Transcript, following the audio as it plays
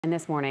And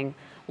this morning,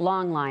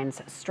 long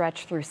lines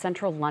stretch through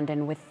central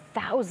London with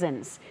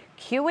thousands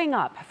queuing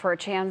up for a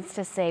chance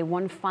to say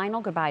one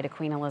final goodbye to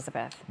Queen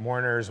Elizabeth.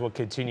 Mourners will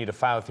continue to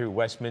file through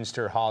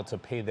Westminster Hall to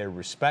pay their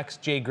respects.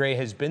 Jay Gray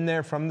has been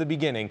there from the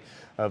beginning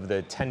of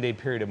the 10-day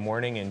period of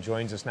mourning and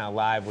joins us now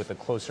live with a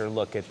closer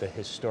look at the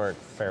historic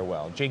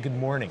farewell. Jay, good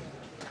morning.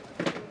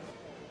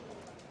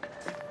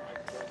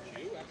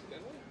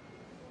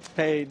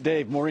 Hey,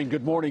 Dave, Maureen,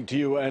 good morning to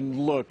you. And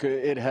look,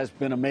 it has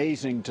been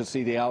amazing to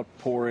see the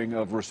outpouring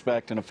of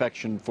respect and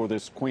affection for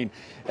this queen.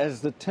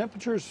 As the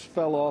temperatures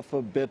fell off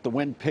a bit, the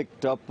wind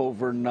picked up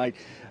overnight,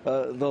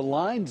 the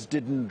lines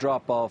didn't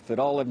drop off at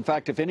all. In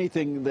fact, if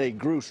anything, they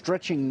grew,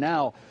 stretching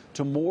now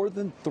to more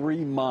than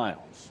 3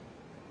 miles.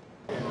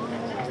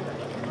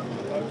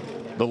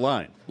 The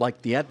line,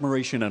 like the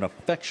admiration and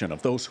affection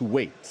of those who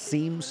wait,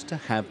 seems to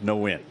have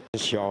no end.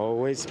 She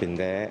always been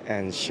there,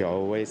 and she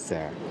always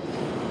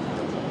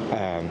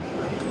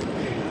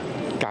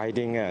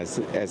guiding us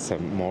as a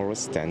moral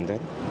standard,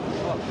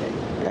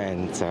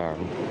 and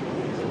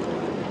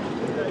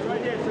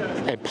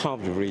a part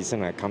of the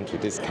reason I come to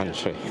this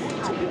country.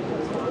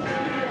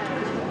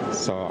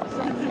 So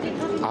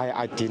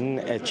I didn't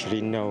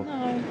actually know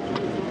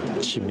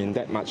she meant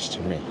that much to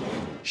me.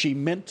 She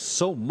meant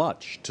so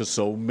much to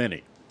so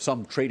many,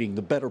 some trading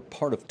the better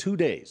part of 2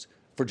 days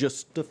for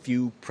just a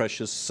few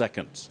precious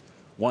seconds.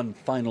 One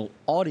final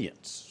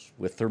audience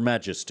with Her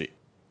Majesty.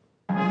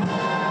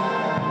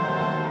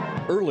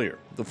 Earlier,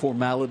 the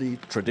formality,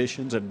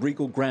 traditions, and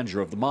regal grandeur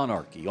of the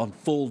monarchy on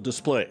full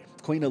display.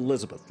 Queen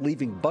Elizabeth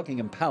leaving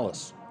Buckingham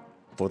Palace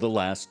for the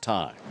last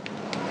time.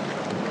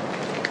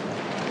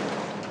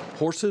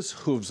 Horses'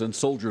 hooves and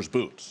soldiers'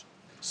 boots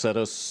set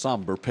a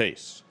somber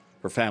pace.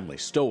 Her family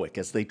stoic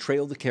as they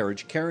trail the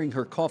carriage carrying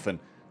her coffin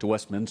to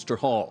Westminster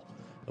Hall,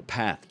 a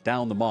path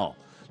down the Mall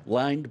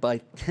lined by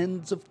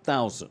tens of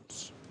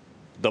thousands.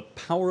 The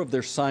power of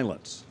their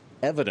silence,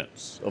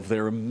 evidence of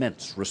their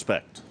immense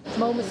respect.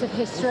 Moments of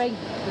history.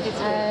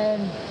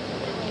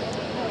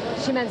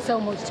 She meant so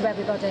much to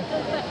everybody.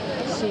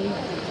 She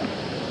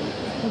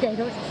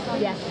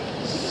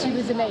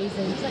was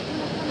amazing.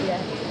 Yeah.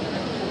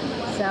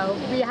 So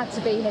we had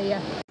to be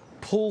here.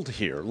 Pulled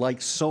here, like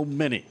so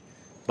many,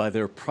 by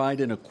their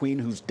pride in a queen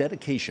whose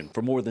dedication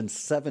for more than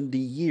 70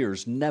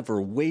 years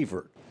never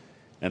wavered,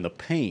 and the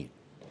pain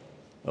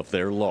of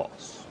their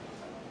loss.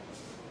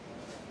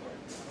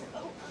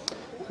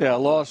 Yeah, a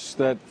loss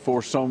that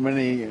for so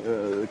many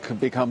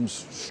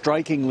becomes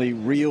strikingly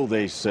real,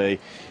 they say,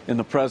 in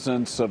the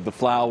presence of the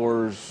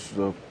flowers,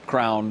 the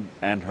crown,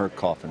 and her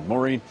coffin.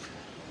 Maureen?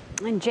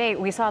 And Jay,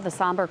 we saw the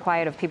somber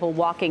quiet of people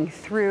walking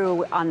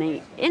through on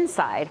the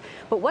inside,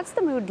 but what's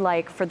the mood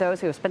like for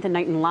those who have spent the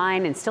night in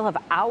line and still have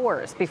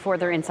hours before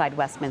they're inside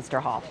Westminster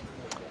Hall?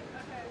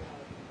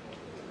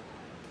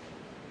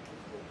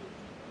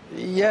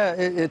 Yeah,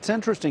 it's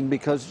interesting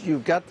because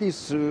you've got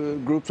these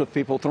groups of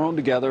people thrown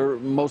together,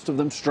 most of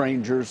them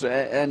strangers,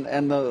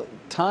 and the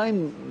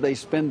time they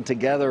spend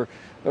together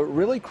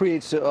really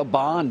creates a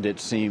bond,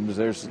 it seems.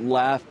 There's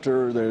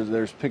laughter,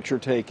 there's picture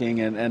taking,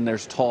 and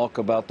there's talk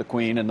about the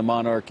Queen and the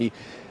monarchy.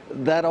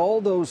 That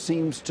all those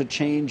seems to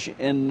change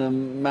in a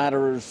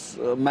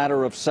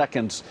matter of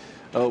seconds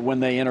when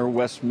they enter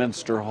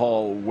Westminster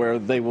Hall, where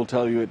they will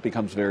tell you it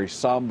becomes very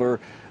somber,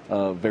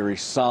 very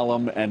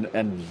solemn,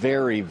 and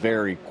very,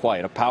 very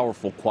quiet, a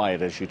powerful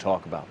quiet, as you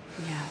talk about.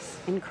 Yes,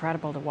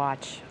 incredible to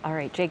watch. All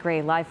right, Jay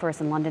Gray, live for us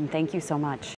in London. Thank you so much.